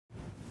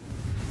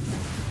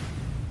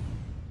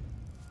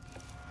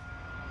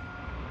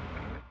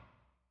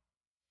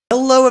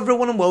Hello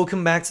everyone and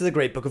welcome back to the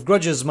Great Book of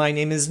Grudges. My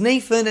name is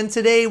Nathan and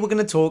today we're going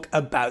to talk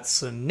about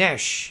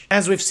Slaanesh.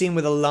 As we've seen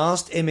with the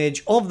last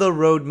image of the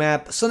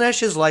roadmap,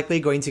 Slaanesh is likely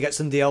going to get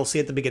some DLC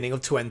at the beginning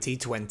of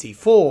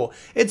 2024.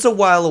 It's a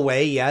while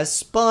away,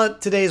 yes, but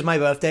today is my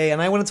birthday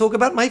and I want to talk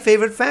about my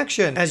favorite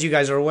faction. As you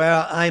guys are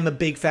aware, I'm a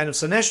big fan of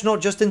Slaanesh,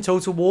 not just in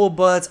Total War,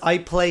 but I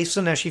play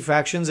Slaaneshi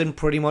factions in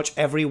pretty much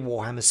every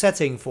Warhammer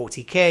setting,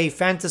 40k,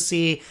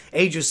 Fantasy,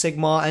 Age of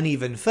Sigmar, and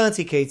even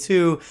 30k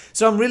too,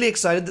 so I'm really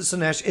excited that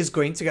Slaanesh is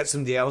going to get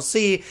some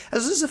DLC,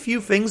 as there's a few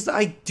things that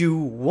I do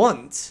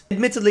want.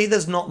 Admittedly,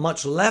 there's not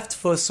much left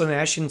for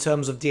Slaanesh in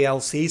terms of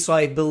DLC, so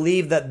I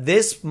believe that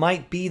this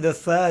might be the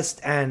first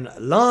and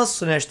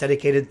last Slaanesh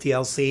dedicated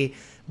DLC,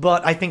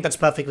 but I think that's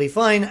perfectly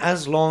fine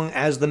as long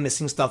as the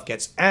missing stuff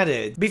gets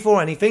added.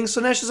 Before anything,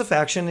 Slaanesh as a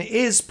faction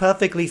is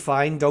perfectly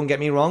fine, don't get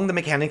me wrong, the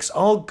mechanics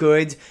are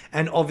good,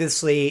 and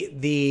obviously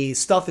the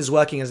stuff is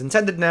working as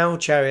intended now.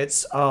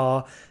 Chariots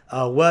are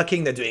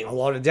working, they're doing a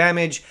lot of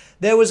damage.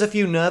 There was a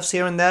few nerfs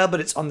here and there, but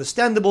it's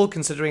understandable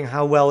considering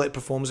how well it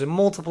performs in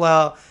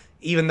multiplayer,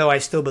 even though I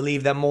still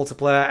believe that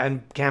multiplayer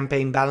and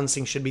campaign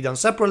balancing should be done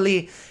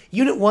separately.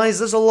 Unit-wise,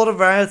 there's a lot of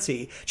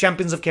variety.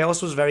 Champions of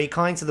Chaos was very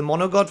kind to the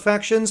Monogod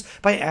factions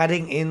by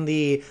adding in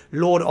the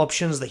Lord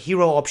options, the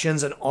Hero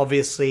options, and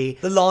obviously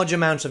the large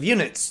amounts of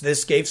units.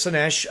 This gave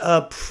Slaanesh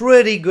a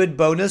pretty good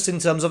bonus in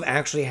terms of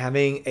actually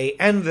having an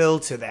anvil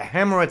to their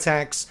hammer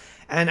attacks,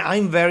 and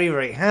I'm very,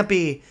 very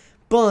happy.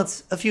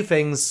 But a few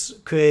things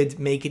could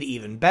make it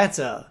even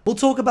better. We'll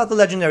talk about the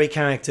legendary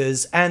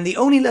characters, and the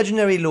only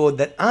legendary lord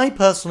that I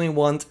personally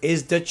want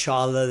is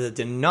T'Challa the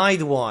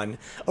Denied One,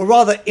 a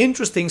rather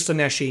interesting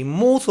Slaaneshi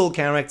mortal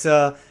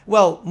character,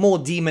 well, more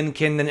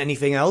demonkin than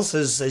anything else,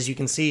 as you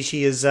can see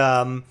she is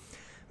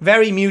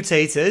very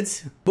mutated,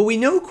 but we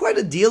know quite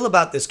a deal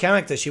about this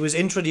character. She was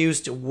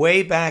introduced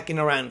way back in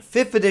around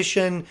 5th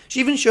edition, she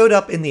even showed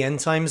up in the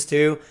End Times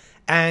too,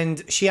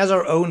 and she has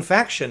her own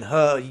faction.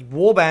 Her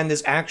warband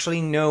is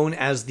actually known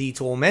as the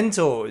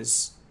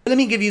Tormentors. Let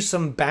me give you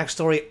some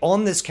backstory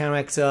on this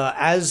character,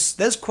 as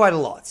there's quite a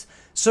lot.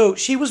 So,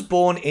 she was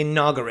born in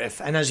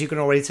Nagarith, and as you can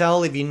already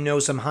tell, if you know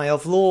some High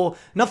Elf lore,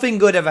 nothing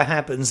good ever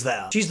happens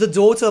there. She's the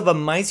daughter of a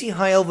mighty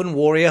High Elven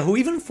warrior who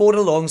even fought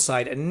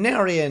alongside a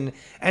Narian,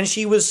 and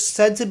she was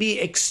said to be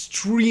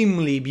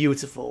extremely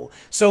beautiful.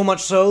 So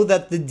much so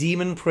that the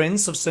demon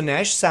prince of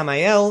Slaanesh,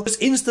 Samael, was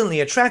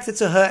instantly attracted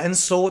to her and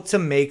sought to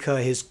make her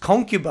his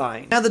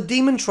concubine. Now, the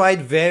demon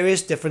tried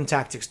various different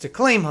tactics to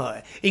claim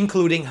her,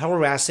 including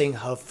harassing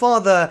her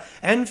father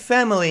and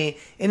family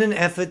in an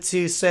effort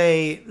to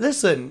say,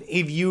 listen,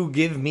 if you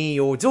give me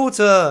your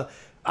daughter,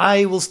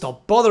 I will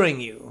stop bothering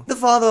you. The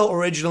father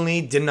originally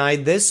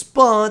denied this,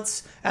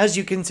 but as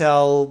you can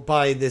tell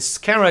by this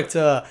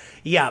character,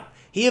 yeah,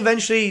 he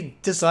eventually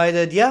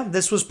decided, yeah,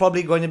 this was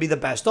probably going to be the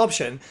best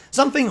option.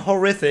 Something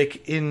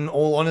horrific, in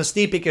all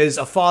honesty, because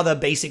a father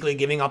basically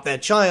giving up their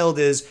child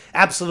is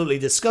absolutely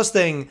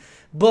disgusting.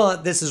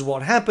 But this is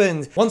what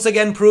happened, once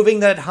again proving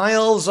that High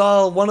Elves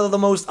are one of the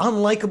most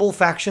unlikable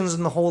factions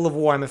in the whole of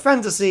Warhammer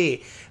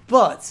Fantasy.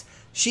 But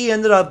she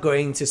ended up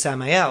going to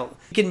Samael.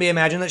 It can be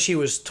imagined that she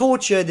was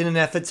tortured in an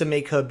effort to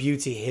make her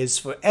beauty his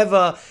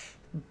forever.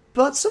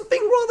 But something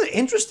rather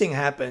interesting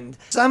happened.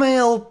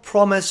 Samael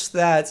promised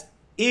that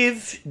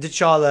if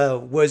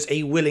T'Challa was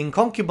a willing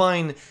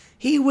concubine,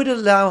 he would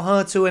allow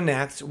her to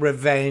enact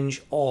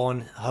revenge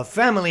on her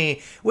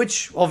family,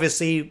 which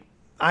obviously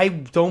I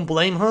don't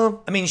blame her.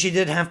 I mean, she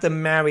did have to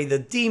marry the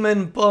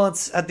demon,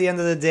 but at the end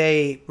of the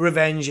day,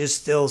 revenge is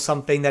still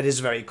something that is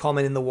very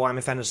common in the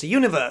Warhammer Fantasy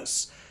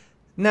universe.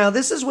 Now,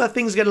 this is where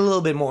things get a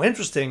little bit more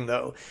interesting,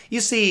 though. You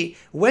see,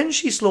 when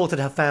she slaughtered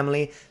her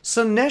family,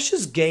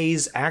 Slaanesh's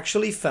gaze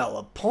actually fell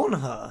upon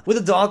her, with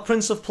the Dark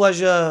Prince of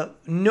Pleasure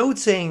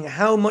noting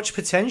how much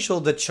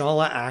potential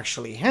T'Challa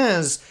actually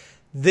has.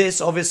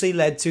 This obviously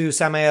led to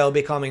Samael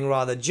becoming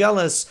rather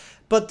jealous,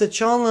 but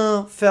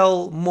T'Challa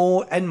fell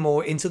more and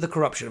more into the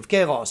corruption of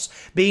chaos,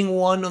 being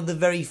one of the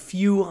very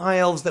few High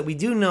Elves that we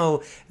do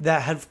know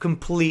that have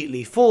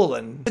completely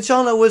fallen.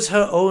 T'Challa was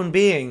her own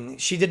being.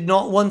 She did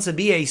not want to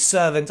be a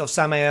servant of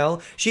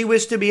Samael, she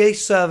wished to be a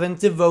servant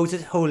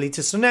devoted wholly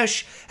to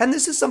Slaanesh, and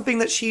this is something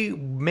that she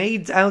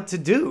made out to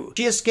do.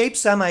 She escaped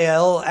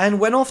Samael and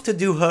went off to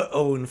do her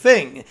own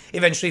thing,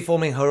 eventually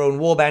forming her own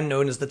warband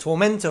known as the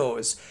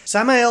Tormentors.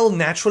 Samael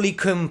naturally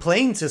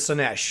complained to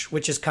Slaanesh,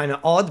 which is kinda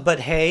odd,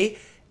 but hey.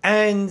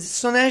 And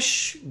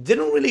Slaanesh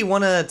didn't really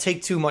want to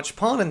take too much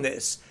part in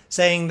this,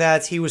 saying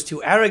that he was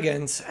too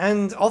arrogant,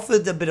 and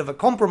offered a bit of a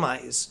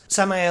compromise.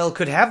 Samael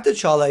could have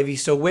T'Challa if he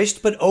so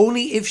wished, but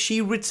only if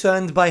she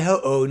returned by her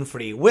own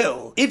free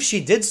will. If she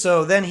did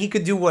so, then he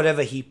could do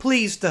whatever he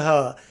pleased to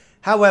her.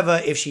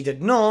 However, if she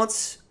did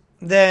not,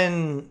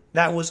 then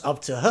that was up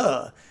to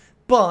her.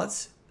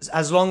 But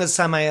as long as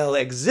Samael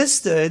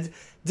existed,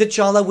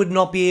 T'Challa would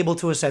not be able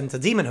to ascend to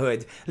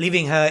demonhood,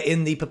 leaving her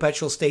in the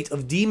perpetual state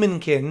of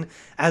demonkin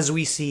as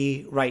we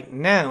see right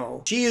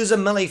now. She is a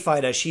melee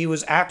fighter. She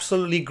was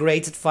absolutely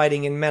great at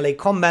fighting in melee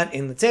combat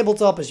in the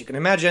tabletop, as you can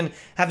imagine.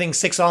 Having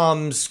 6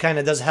 arms kind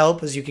of does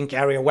help, as you can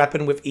carry a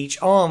weapon with each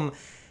arm.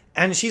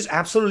 And she's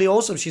absolutely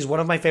awesome. She's one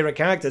of my favorite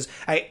characters.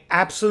 I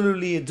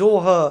absolutely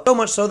adore her. So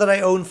much so that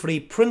I own 3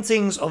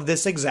 printings of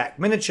this exact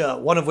miniature.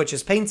 One of which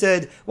is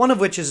painted, one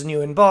of which is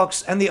new in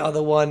box, and the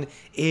other one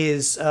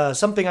is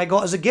something I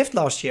got as a gift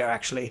last year,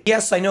 actually.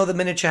 Yes, I know the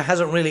miniature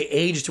hasn't really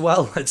aged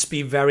well, let's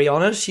be very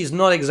honest. She's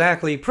not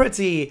exactly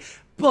pretty,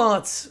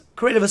 but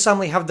Creative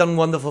Assembly have done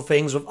wonderful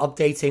things with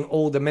updating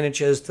all the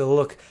miniatures to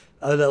look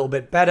a little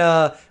bit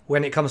better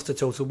when it comes to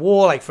Total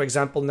War, like for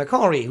example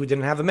Nakari, who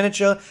didn't have a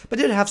miniature but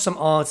did have some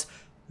art.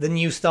 The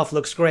new stuff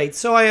looks great,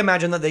 so I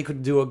imagine that they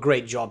could do a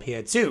great job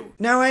here too.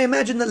 Now I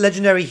imagine that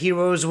legendary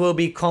heroes will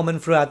be common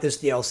throughout this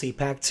DLC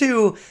pack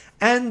too,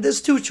 and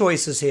there's 2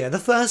 choices here, the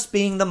first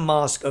being the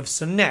Mask of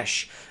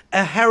Slaanesh,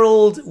 a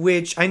herald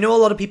which I know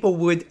a lot of people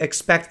would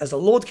expect as a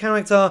Lord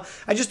character.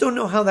 I just don't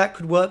know how that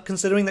could work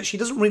considering that she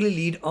doesn't really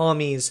lead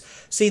armies.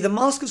 See, the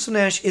Mask of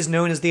Slaanesh is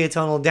known as the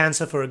Eternal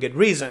Dancer for a good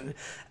reason.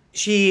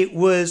 She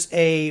was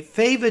a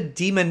favoured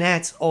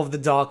demonette of the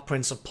Dark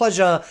Prince of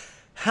Pleasure.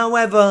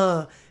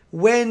 However,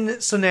 when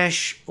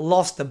Slaanesh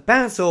lost the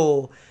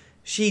battle,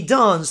 she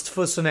danced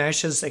for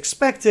Slaanesh as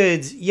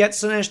expected, yet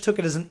Slaanesh took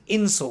it as an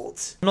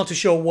insult. I'm not too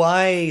sure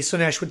why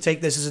Slaanesh would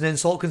take this as an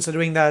insult,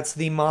 considering that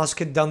the mask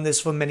had done this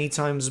for many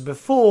times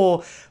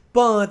before,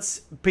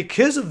 but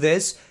because of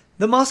this,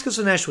 the Mask of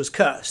Slaanesh was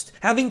cursed,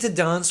 having to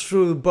dance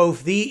through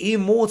both the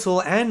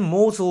immortal and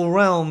mortal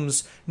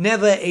realms,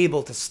 never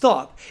able to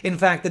stop. In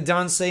fact, the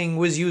dancing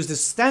was used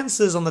as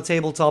stances on the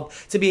tabletop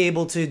to be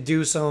able to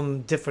do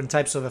some different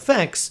types of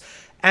effects,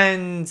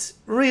 and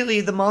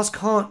really the mask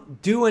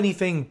can't do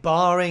anything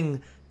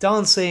barring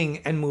dancing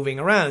and moving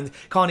around,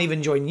 can't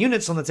even join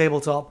units on the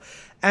tabletop,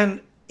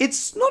 and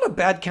it's not a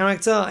bad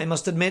character, I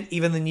must admit.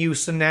 Even the new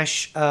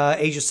Slaanesh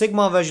Age of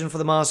Sigmar version for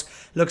the mask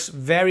looks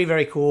very,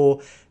 very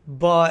cool,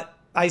 but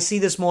I see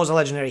this more as a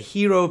legendary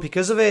hero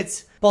because of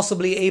it.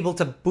 Possibly able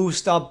to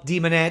boost up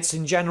demonettes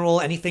in general,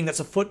 anything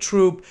that's a foot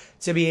troop,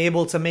 to be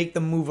able to make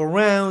them move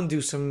around,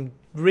 do some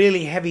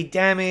really heavy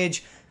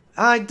damage.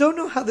 I don't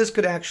know how this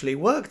could actually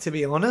work, to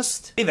be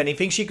honest. If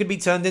anything, she could be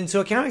turned into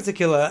a character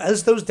killer,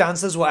 as those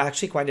dancers were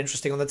actually quite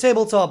interesting on the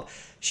tabletop.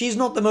 She's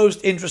not the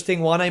most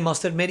interesting one, I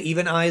must admit.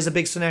 Even I, as a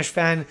big Slaanesh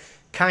fan,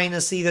 kind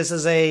of see this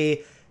as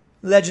a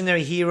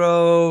legendary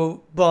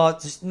hero,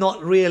 but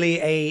not really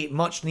a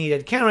much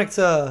needed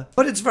character.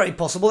 But it's very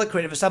possible that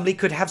Creative Assembly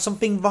could have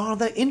something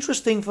rather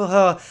interesting for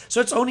her, so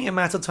it's only a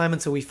matter of time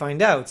until we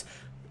find out.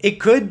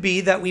 It could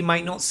be that we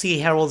might not see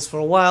Heralds for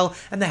a while,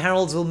 and the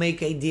Heralds will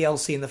make a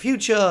DLC in the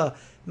future,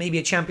 maybe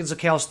a Champions of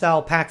Chaos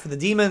style pack for the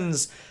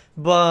demons,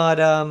 but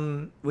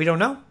we don't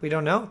know,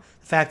 The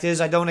fact is,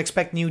 I don't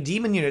expect new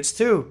demon units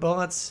too,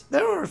 but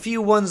there are a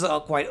few ones that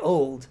are quite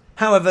old.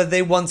 However,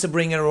 they want to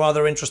bring in a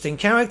rather interesting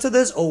character.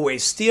 There's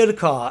always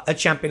Styrkar, a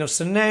champion of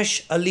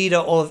Slaanesh, a leader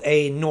of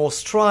a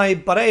Norse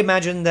tribe, but I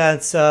imagine that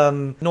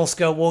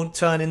Norska won't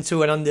turn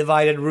into an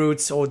undivided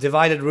root, or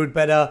divided root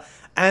better.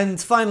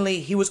 And finally,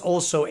 he was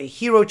also a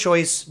hero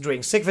choice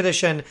during 6th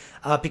edition,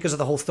 because of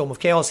the whole Storm of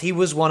Chaos. He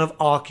was one of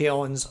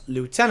Archaon's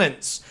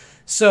lieutenants.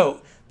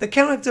 So, the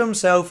character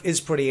himself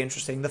is pretty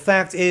interesting. The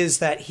fact is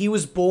that he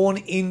was born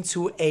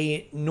into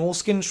a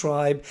Norscan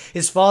tribe.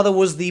 His father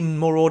was the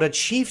Marauder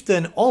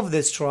chieftain of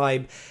this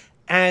tribe,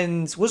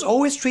 and was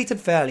always treated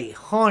fairly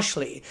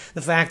harshly.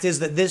 The fact is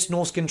that this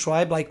Norscan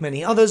tribe, like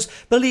many others,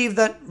 believe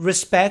that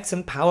respect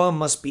and power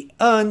must be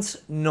earned,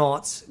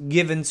 not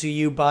given to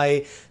you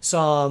by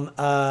some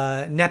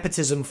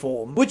nepotism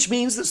form. Which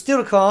means that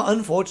Styrkar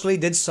unfortunately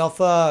did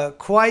suffer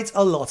quite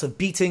a lot of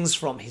beatings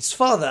from his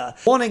father.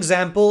 One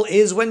example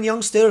is when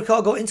young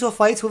Styrkar got into a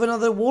fight with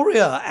another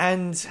warrior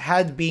and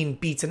had been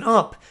beaten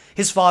up.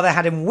 His father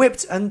had him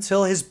whipped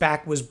until his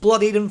back was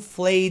bloodied and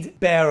flayed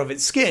bare of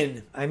its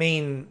skin. I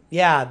mean,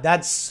 yeah,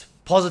 that's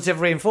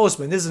positive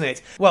reinforcement, isn't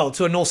it? Well,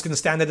 to a Norscan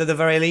standard at the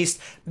very least.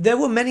 There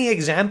were many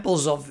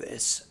examples of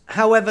this.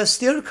 However,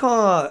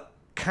 Styrkar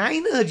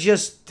kinda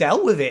just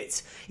dealt with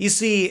it. You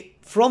see,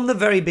 from the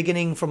very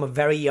beginning, from a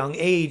very young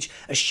age,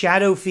 a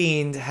shadow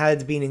fiend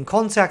had been in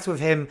contact with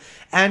him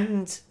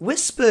and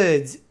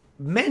whispered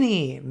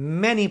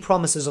many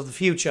promises of the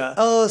future.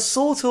 A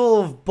sort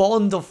of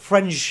bond of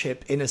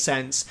friendship, in a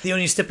sense. The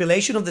only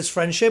stipulation of this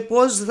friendship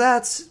was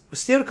that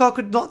Styrkar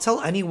could not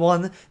tell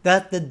anyone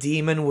that the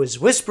demon was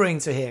whispering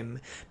to him.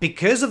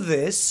 Because of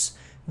this,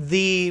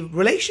 the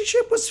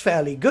relationship was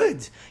fairly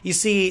good. You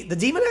see, the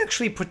demon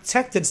actually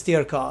protected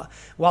Styrkar.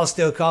 While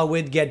Styrkar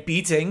would get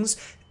beatings,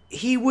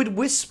 he would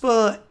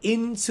whisper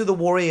into the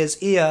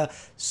warrior's ear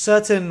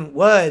certain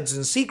words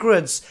and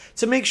secrets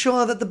to make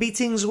sure that the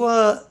beatings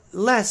were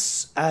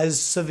less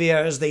as severe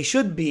as they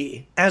should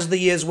be. As the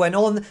years went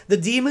on, the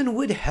demon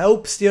would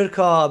help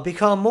Styrkar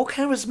become more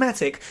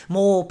charismatic,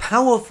 more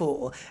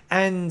powerful,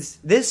 and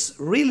this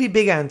really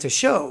began to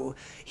show.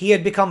 He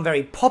had become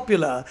very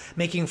popular,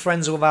 making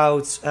friends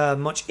without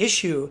much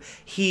issue.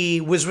 He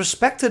was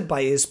respected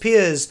by his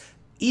peers,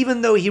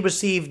 even though he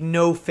received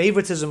no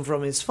favoritism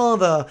from his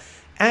father.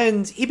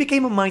 and he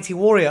became a mighty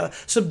warrior,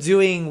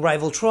 subduing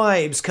rival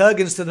tribes,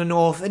 Kurgans to the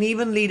north, and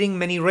even leading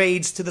many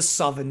raids to the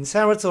southern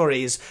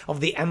territories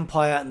of the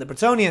Empire and the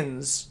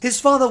Bretonnians. His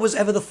father was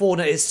ever the thorn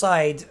at his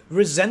side,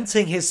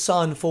 resenting his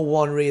son for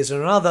one reason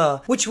or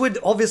another, which would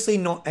obviously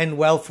not end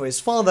well for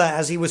his father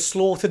as he was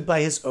slaughtered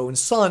by his own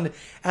son,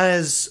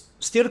 as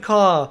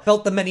Stirkar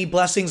felt the many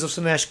blessings of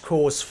Slaanesh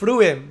course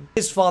through him.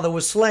 His father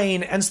was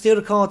slain, and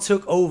Stirkar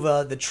took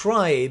over the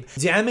tribe,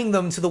 damning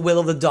them to the will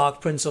of the Dark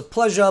Prince of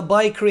Pleasure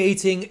by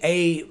creating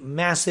a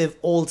massive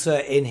altar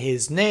in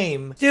his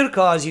name.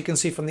 Stirkar, as you can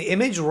see from the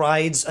image,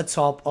 rides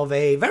atop of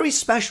a very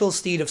special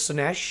steed of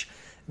Slaanesh.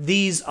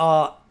 These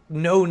are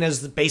known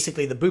as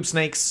basically the boob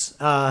snakes.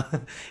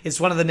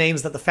 It's one of the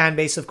names that the fan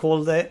base have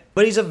called it.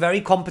 But he's a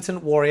very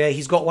competent warrior.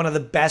 He's got one of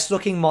the best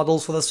looking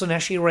models for the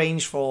Slaaneshi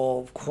range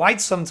for quite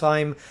some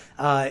time.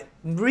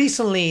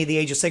 Recently, the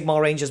Age of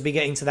Sigmar range has been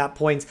getting to that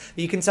point.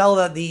 But you can tell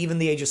that even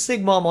the Age of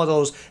Sigmar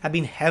models have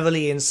been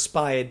heavily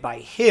inspired by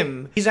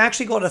him. He's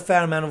actually got a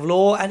fair amount of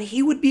lore, and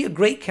he would be a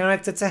great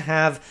character to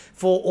have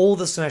for all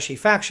the Slaaneshi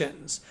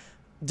factions.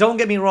 Don't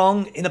get me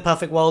wrong, in a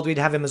perfect world we'd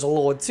have him as a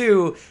lord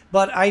too,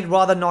 but I'd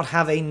rather not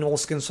have a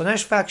Norscan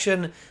Slaanesh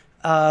faction.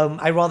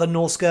 I'd rather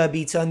Norska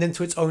be turned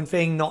into its own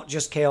thing, not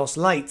just Chaos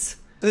Light.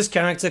 This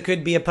character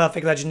could be a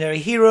perfect legendary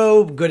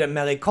hero, good at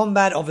melee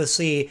combat,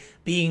 obviously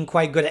being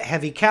quite good at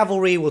heavy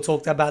cavalry. We'll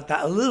talk about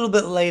that a little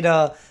bit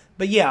later.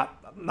 But yeah,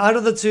 out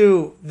of the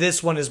two,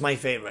 this one is my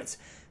favorite.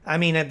 I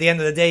mean, at the end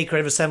of the day,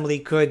 Creative Assembly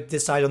could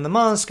decide on the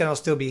mask and I'll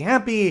still be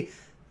happy.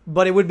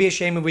 But it would be a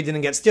shame if we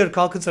didn't get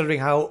Stirkar, considering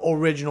how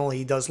original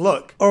he does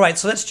look. Alright,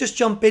 so let's just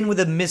jump in with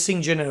the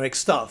missing generic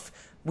stuff.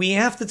 We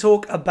have to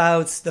talk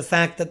about the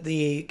fact that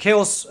the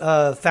Chaos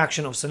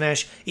faction of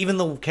Slaanesh, even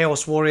the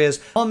Chaos Warriors,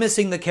 are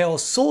missing the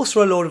Chaos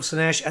Sorcerer Lord of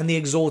Slaanesh and the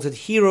Exalted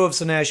Hero of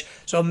Slaanesh,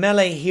 so a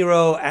melee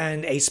hero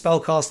and a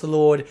Spellcaster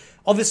Lord.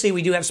 Obviously,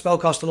 we do have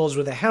Spellcaster Lords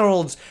with the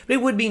Heralds, but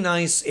it would be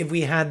nice if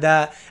we had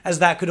that, as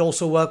that could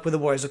also work with the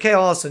Warriors of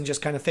Chaos and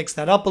just kind of fix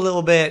that up a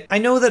little bit. I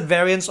know that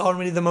variants aren't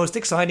really the most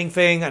exciting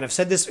thing, and I've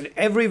said this in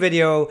every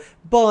video,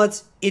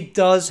 but it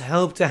does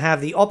help to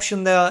have the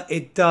option there.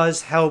 It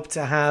does help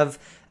to have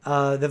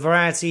the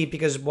variety,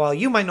 because while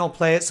you might not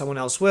play it, someone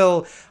else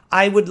will.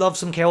 I would love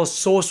some Chaos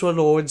Sorcerer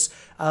Lords,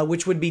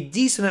 which would be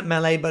decent at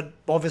melee, but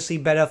obviously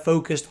better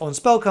focused on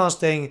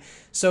spellcasting,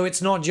 so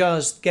it's not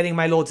just getting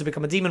my lord to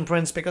become a Demon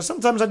Prince, because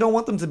sometimes I don't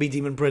want them to be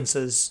Demon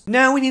Princes.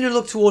 Now we need to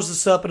look towards the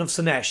Serpent of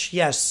Slaanesh.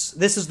 Yes,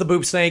 this is the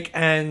boob snake,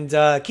 and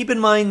keep in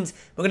mind,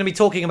 we're going to be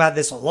talking about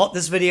this a lot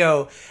this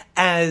video,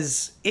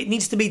 as it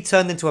needs to be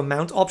turned into a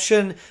mount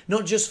option,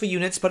 not just for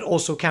units, but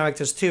also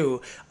characters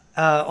too.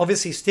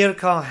 Obviously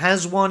Stirkar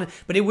has one,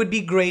 but it would be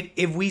great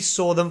if we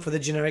saw them for the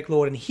generic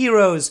lord and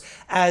heroes,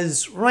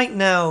 as right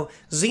now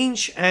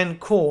Tzeentch and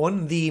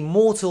Khorne, the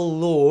mortal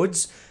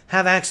lords,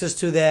 have access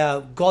to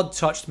their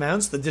god-touched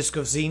mounts, the Disc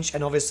of Tzeentch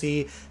and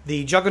obviously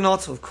the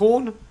Juggernaut of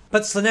Khorne.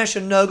 But Slaanesh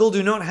and Nurgle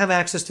do not have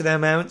access to their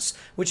mounts,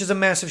 which is a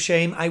massive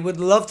shame. I would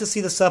love to see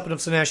the Serpent of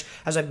Slaanesh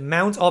as a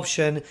mount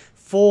option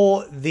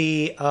for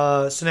the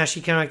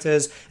Slaaneshi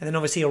characters, and then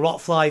obviously a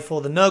Rotfly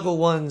for the Nurgle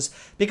ones,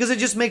 because it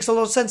just makes a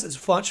lot of sense.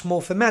 It's much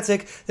more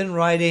thematic than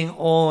riding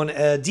on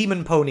a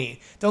Demon Pony.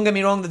 Don't get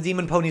me wrong, the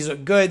Demon Ponies are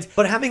good,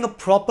 but having a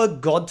proper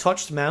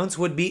god-touched mount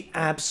would be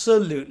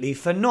absolutely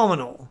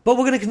phenomenal. But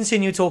we're going to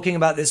continue talking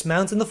about this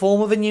mount in the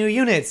form of a new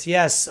unit.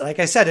 Yes, like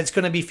I said, it's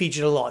going to be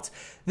featured a lot.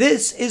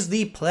 This is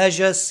the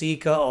Pleasure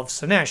Seeker of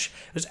Slaanesh.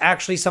 It was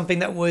actually something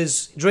that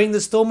was during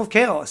the Storm of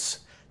Chaos.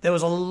 There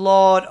was a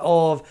lot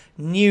of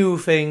new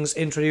things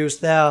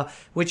introduced there,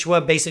 which were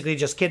basically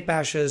just kit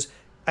bashers.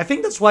 I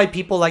think that's why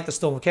people like the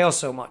Storm of Chaos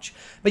so much.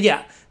 But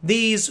yeah,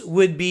 these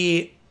would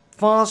be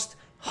fast,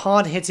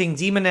 hard-hitting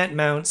demonette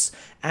mounts,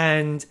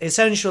 and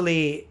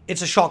essentially,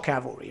 it's a shock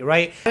cavalry,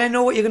 right? And I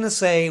know what you're going to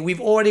say. We've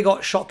already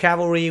got shock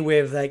cavalry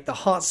with like the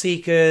Heart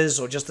Seekers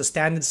or just the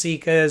Standard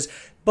Seekers,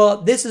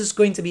 but this is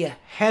going to be a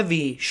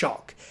heavy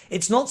shock.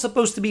 It's not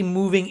supposed to be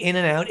moving in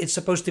and out. It's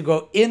supposed to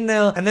go in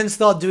there and then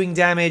start doing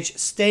damage,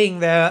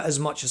 staying there as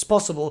much as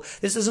possible.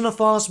 This isn't a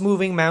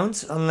fast-moving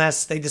mount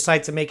unless they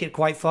decide to make it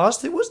quite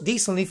fast. It was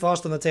decently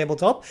fast on the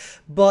tabletop,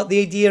 but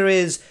the idea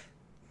is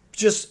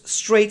just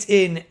straight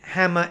in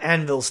hammer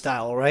anvil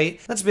style,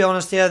 right? Let's be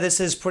honest here, this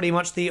is pretty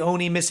much the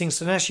only missing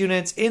Slaanesh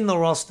unit in the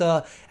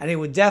roster, and it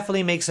would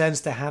definitely make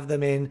sense to have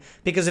them in,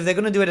 because if they're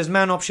going to do it as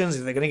man options,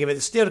 if they're going to give it to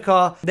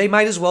Stirkar, they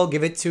might as well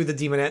give it to the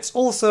Demonettes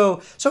also,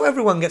 so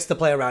everyone gets to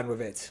play around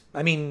with it.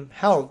 I mean,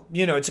 hell,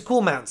 you know, it's a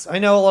cool mount. I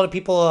know a lot of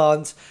people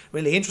aren't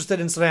really interested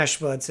in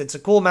Slaanesh, but it's a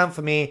cool mount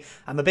for me.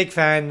 I'm a big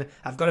fan.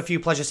 I've got a few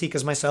Pleasure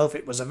Seekers myself.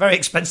 It was a very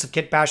expensive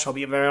kit bash, I'll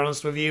be very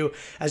honest with you,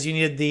 as you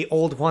needed the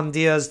old Juan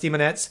Diaz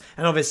Demonettes,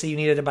 and obviously you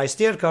needed to buy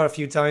Stirkar a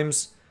few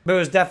times, but it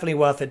was definitely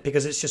worth it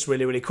because it's just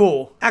really, really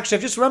cool. Actually,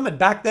 I've just remembered,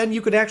 back then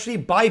you could actually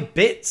buy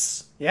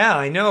bits. Yeah,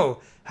 I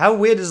know. How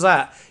weird is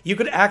that? You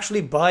could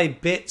actually buy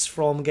bits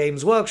from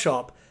Games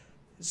Workshop.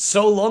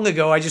 so long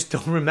ago, I just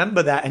don't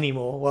remember that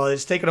anymore. Well,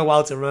 it's taken a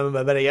while to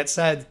remember, better yet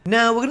said.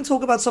 Now, we're going to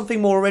talk about something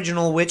more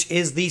original, which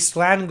is the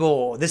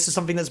Slaanesh. This is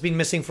something that's been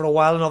missing for a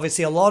while, and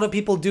obviously a lot of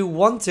people do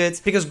want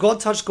it, because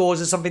God-touched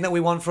gores is something that we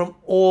want from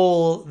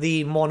all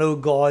the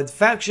mono-god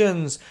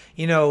factions.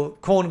 You know,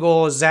 Khorne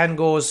gores, Zan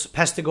gores,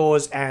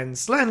 Pestigores, and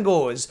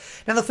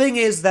Slaanesh. Now, the thing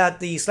is that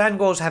the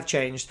Slaanesh have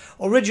changed.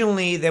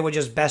 Originally, they were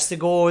just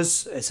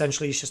Bestigores.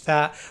 Essentially, it's just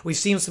that. We've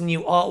seen some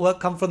new artwork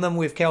come from them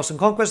with Chaos and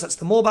Conquest. That's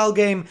the mobile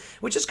game,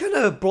 which has kind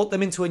of brought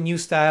them into a new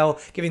style,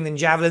 giving them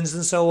javelins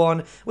and so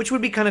on, which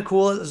would be kind of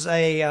cool as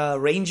a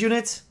range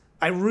unit.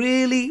 I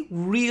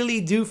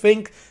really do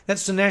think that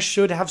Slaanesh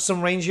should have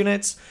some range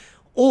units.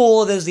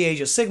 Or there's the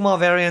Age of Sigmar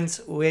variant,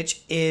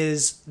 which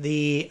is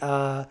the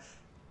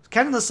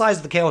kind of the size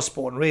of the Chaos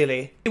Spawn,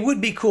 really. It would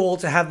be cool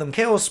to have them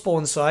Chaos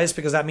Spawn size,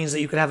 because that means that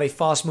you could have a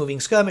fast-moving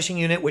skirmishing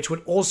unit, which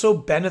would also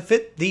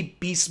benefit the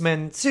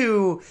Beastmen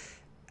too.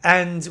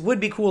 And would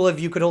be cool if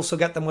you could also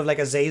get them with like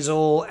a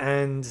Zazel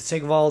and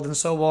Sigvald and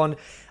so on.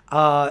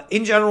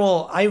 In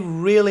general, I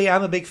really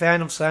am a big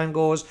fan of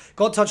Slaanesh.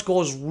 God-touched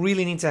gores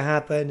really need to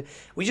happen.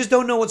 We just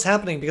don't know what's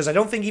happening, because I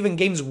don't think even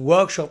Games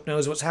Workshop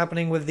knows what's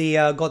happening with the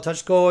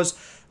God-touched gores.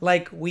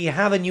 Like, we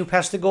have a new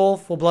Pestigore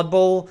for Blood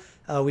Bowl.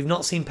 We've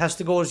not seen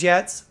Pestigores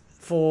yet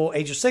for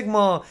Age of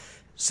Sigmar.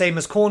 Same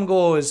as Khorne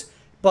gores.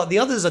 But the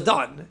others are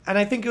done, and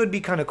I think it would be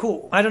kind of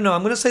cool. I don't know,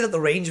 I'm going to say that the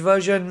range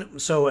version,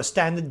 so a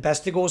standard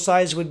Bestigore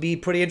size, would be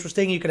pretty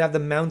interesting. You could have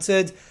them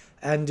mounted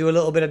and do a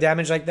little bit of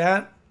damage like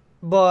that.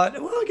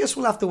 But, well, I guess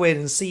we'll have to wait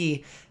and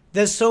see.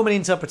 There's so many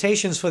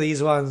interpretations for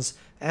these ones,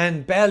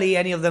 and barely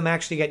any of them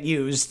actually get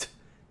used.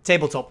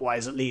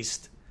 Tabletop-wise, at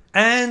least.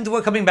 And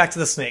we're coming back to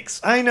the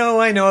snakes. I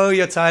know,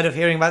 you're tired of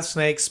hearing about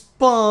snakes,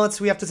 but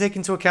we have to take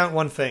into account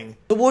one thing.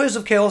 The Warriors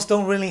of Chaos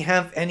don't really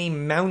have any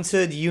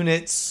mounted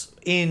units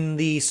in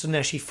the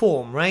Slaaneshi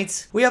form,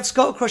 right? We have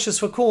Skull Crushers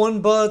for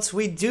Khorne, but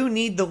we do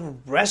need the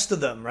rest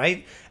of them,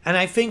 right? And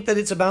I think that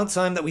it's about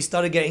time that we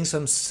started getting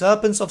some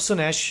Serpents of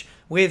Slaanesh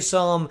with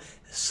some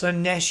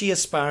Slaaneshi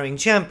aspiring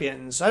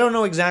champions. I don't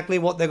know exactly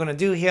what they're going to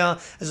do here,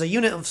 as a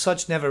unit of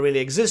such never really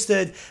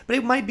existed, but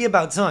it might be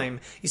about time.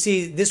 You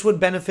see, this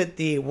would benefit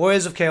the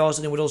Warriors of Chaos,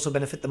 and it would also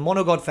benefit the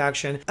Monogod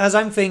faction, as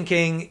I'm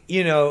thinking,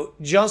 you know,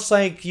 just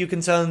like you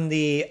can turn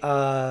the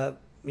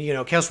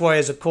Chaos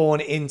Warriors of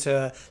Khorne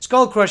into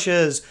Skull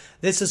Crushers,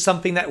 this is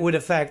something that would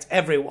affect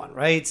everyone,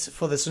 right?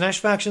 For the Slaanesh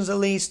factions at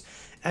least.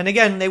 And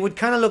again, they would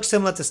kind of look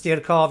similar to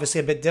Steerkar, obviously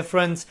a bit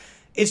different.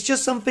 It's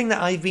just something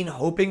that I've been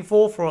hoping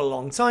for a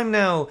long time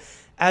now,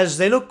 as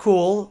they look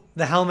cool.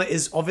 The helmet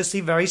is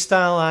obviously very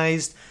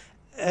stylized.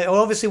 It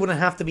obviously wouldn't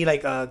have to be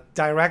like a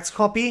direct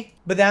copy,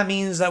 but that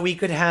means that we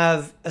could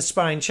have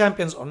aspiring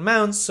champions on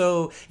mounts,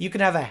 so you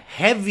could have a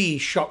heavy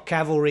shock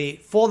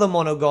cavalry for the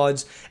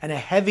monogods and a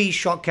heavy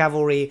shock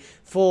cavalry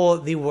for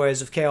the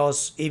Warriors of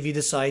Chaos if you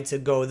decide to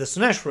go the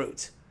Slaanesh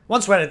route.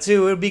 Once we're at it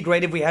too, it would be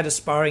great if we had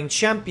aspiring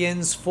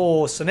champions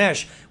for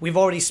Slaanesh. We've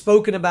already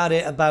spoken about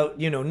it, about,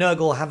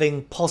 Nurgle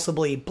having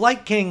possibly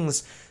Blight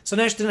Kings.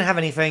 Slaanesh didn't have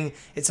anything.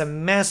 It's a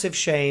massive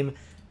shame,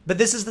 but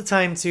this is the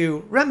time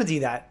to remedy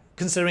that,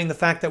 considering the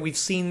fact that we've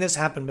seen this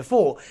happen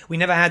before. We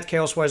never had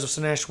Chaos Warriors of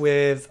Slaanesh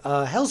with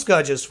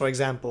Hellscourgers, for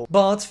example.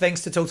 But thanks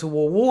to Total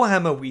War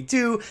Warhammer, we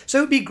do, so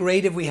it would be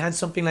great if we had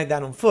something like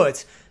that on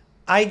foot.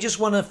 I just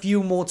want a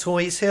few more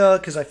toys here,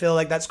 because I feel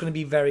like that's going to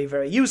be very,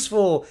 very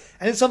useful,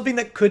 and it's something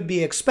that could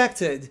be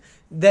expected.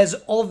 There's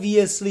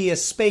obviously a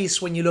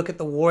space when you look at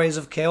the Warriors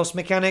of Chaos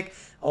mechanic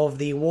of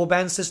the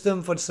warband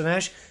system for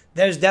Slaanesh.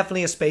 There's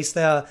definitely a space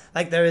there,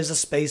 like there is a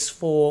space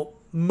for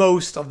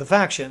most of the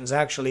factions,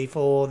 actually,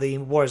 for the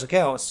Warriors of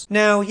Chaos.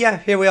 Now, yeah,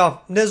 here we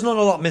are. There's not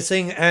a lot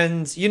missing,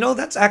 and,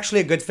 that's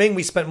actually a good thing.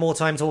 We spent more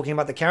time talking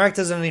about the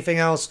characters than anything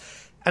else.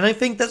 And I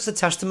think that's a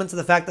testament to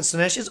the fact that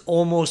Slaanesh is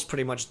almost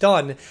pretty much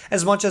done.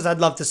 As much as I'd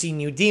love to see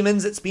new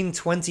demons, it's been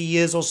 20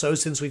 years or so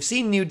since we've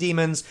seen new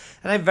demons,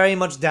 and I very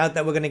much doubt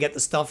that we're going to get the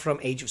stuff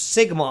from Age of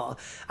Sigmar.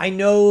 I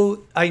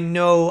know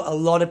a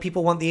lot of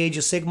people want the Age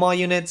of Sigmar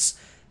units,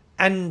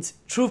 and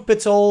truth be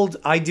told,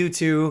 I do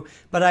too,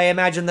 but I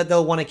imagine that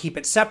they'll want to keep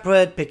it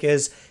separate,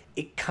 because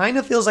it kind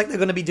of feels like they're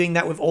going to be doing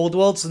that with Old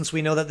World, since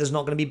we know that there's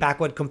not going to be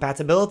backward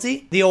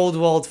compatibility. The Old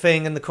World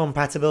thing and the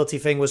compatibility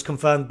thing was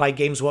confirmed by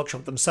Games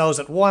Workshop themselves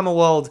at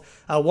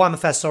Warhammer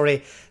Fest,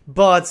 sorry.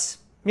 But,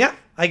 yeah,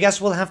 I guess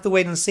we'll have to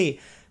wait and see.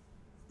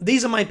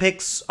 These are my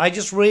picks. I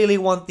just really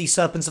want the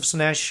Serpents of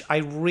Slaanesh. I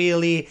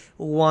really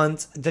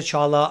want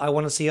T'Challa. I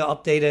want to see her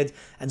updated,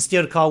 and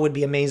Steerkar would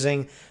be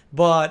amazing.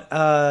 But,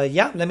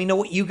 yeah, let me know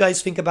what you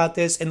guys think about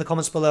this in the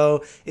comments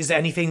below. Is there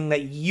anything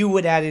that you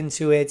would add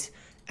into it?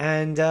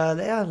 And,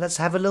 yeah, let's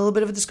have a little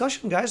bit of a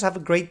discussion, guys. Have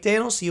a great day,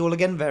 and I'll see you all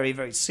again very,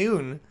 very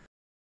soon.